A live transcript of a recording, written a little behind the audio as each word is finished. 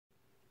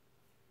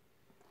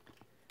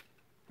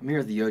I'm here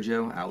at the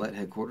Yojo Outlet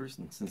headquarters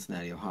in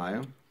Cincinnati,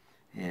 Ohio,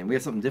 and we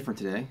have something different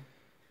today.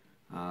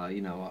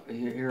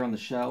 Here on the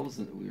shelves,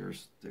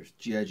 there's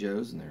G.I.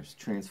 Joes, and there's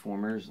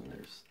Transformers, and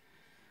there's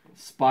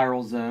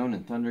Spiral Zone,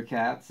 and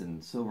Thundercats,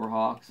 and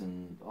Silverhawks,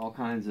 and all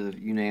kinds of,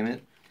 you name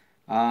it.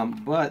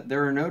 But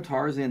there are no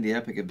Tarzan the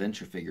Epic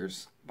Adventure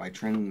figures by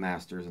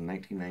Trendmasters in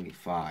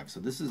 1995. So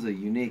this is a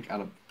unique,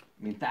 out of,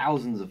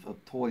 thousands of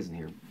toys in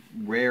here.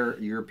 Rare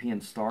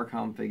European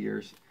Starcom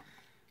figures.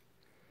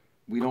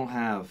 We don't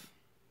have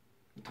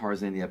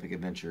Tarzan the Epic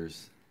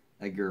Adventures,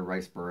 Edgar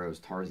Rice Burroughs'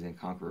 Tarzan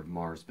Conqueror of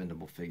Mars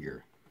bendable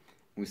figure.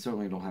 We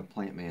certainly don't have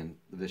Plantman,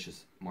 the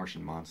Vicious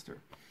Martian Monster.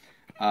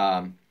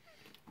 I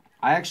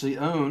actually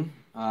own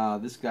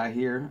this guy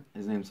here.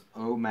 His name's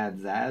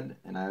Omadzad,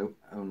 and I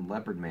own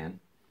Leopard Man.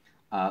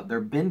 They're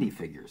bendy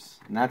figures,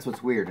 and that's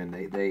what's weird. And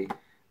they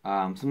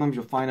sometimes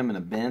you'll find them in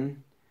a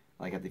bin,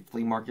 like at the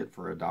flea market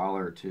for $1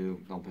 or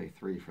 $2. Don't pay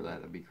 $3 for that.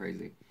 That'd be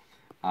crazy.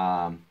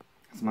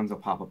 Sometimes they'll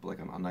pop up like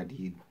on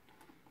ID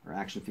or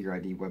action figure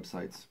ID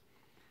websites.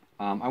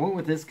 I went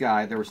with this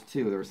guy. There was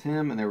two. There was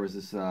him, and there was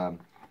this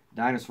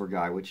dinosaur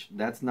guy, which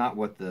that's not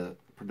what the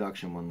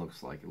production one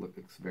looks like. It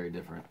looks very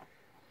different.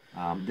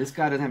 This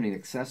guy doesn't have any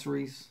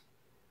accessories,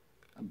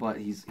 but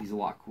he's a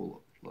lot cooler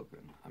looking.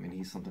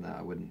 He's something that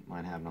I wouldn't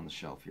mind having on the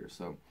shelf here.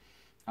 So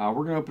we're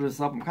going to open this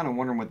up. I'm kind of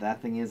wondering what that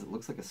thing is. It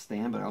looks like a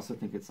stand, but I also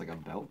think it's like a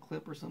belt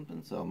clip or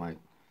something, so I might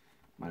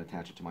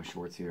attach it to my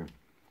shorts here.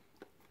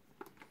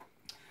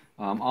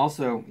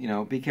 Also,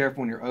 be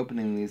careful when you're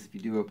opening these. If you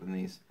do open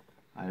these,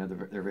 I know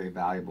they're very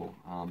valuable.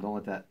 Don't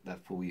let that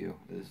fool you.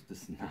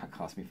 This did not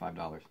cost me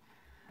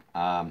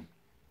 $5.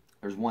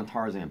 There's one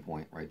Tarzan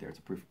point right there. It's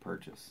a proof of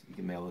purchase. You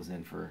can mail those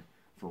in for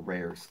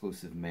rare,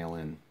 exclusive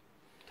mail-in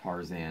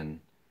Tarzan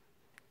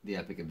the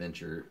Epic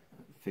Adventure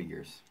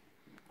figures.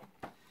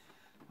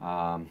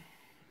 So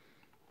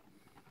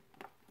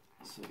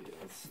yeah,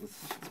 let's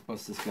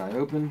bust this guy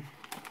open.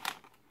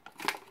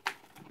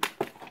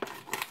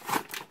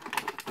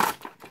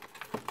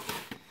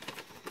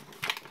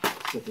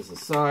 Set this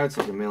aside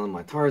so I can mail in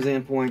my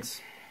Tarzan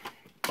points.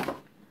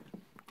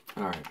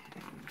 Alright.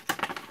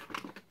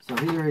 So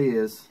here he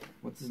is.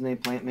 What's his name?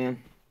 Plantman?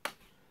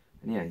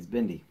 And yeah, he's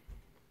bendy.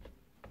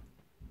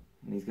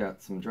 And he's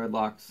got some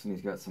dreadlocks, and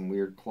he's got some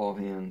weird claw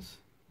hands.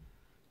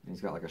 And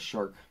he's got like a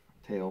shark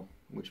tail,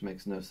 which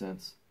makes no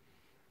sense.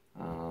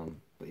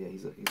 But yeah,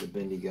 he's a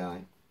bendy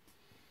guy.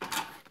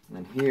 And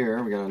then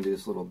here, we gotta undo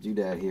this little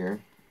doodad here.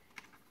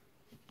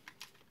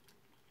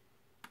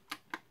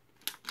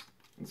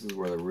 This is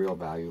where the real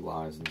value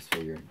lies in this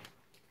figure.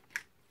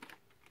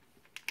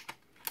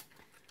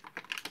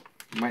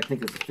 You might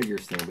think it's a figure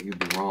stand, but you'd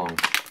be wrong.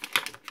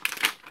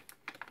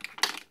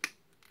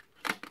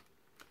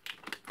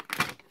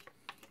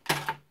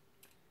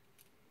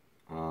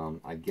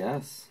 I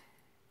guess.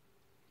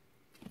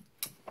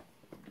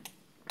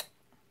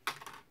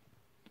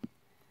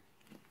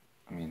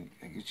 I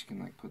guess you can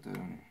like put that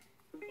on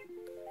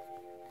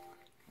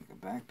like a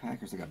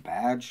backpack, or it's like a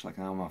badge, like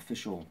I'm an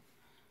official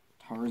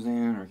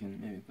Tarzan, or I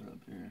can maybe put it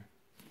up here.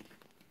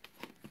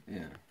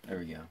 Yeah, there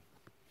we go.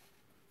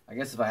 I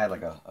guess if I had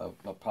like a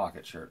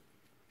pocket shirt,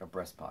 a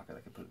breast pocket,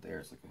 I could put it there.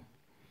 It's like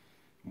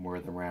wear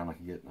it around. I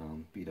could get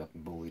beat up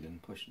and bullied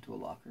and pushed into a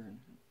locker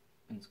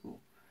in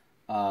school.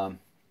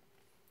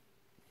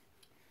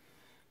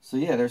 So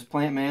yeah, there's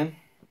Plantman,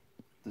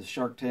 the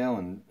shark tail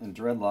and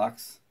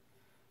dreadlocks.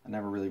 I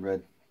never really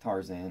read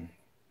Tarzan.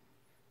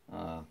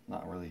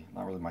 Not really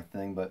my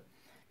thing, but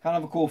kind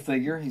of a cool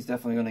figure. He's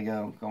definitely going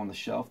to go on the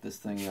shelf. This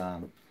thing,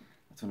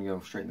 that's going to go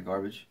straight in the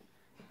garbage.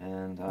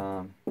 And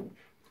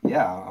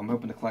yeah, I'm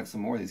hoping to collect some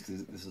more of these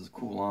because this is a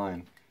cool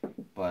line.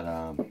 But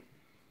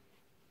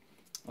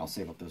I'll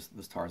save up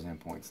those Tarzan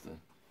points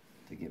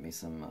to get me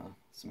some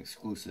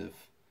exclusive,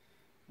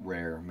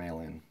 rare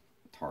mail-in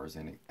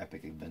Tarzan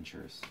Epic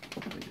Adventures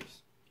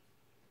figures.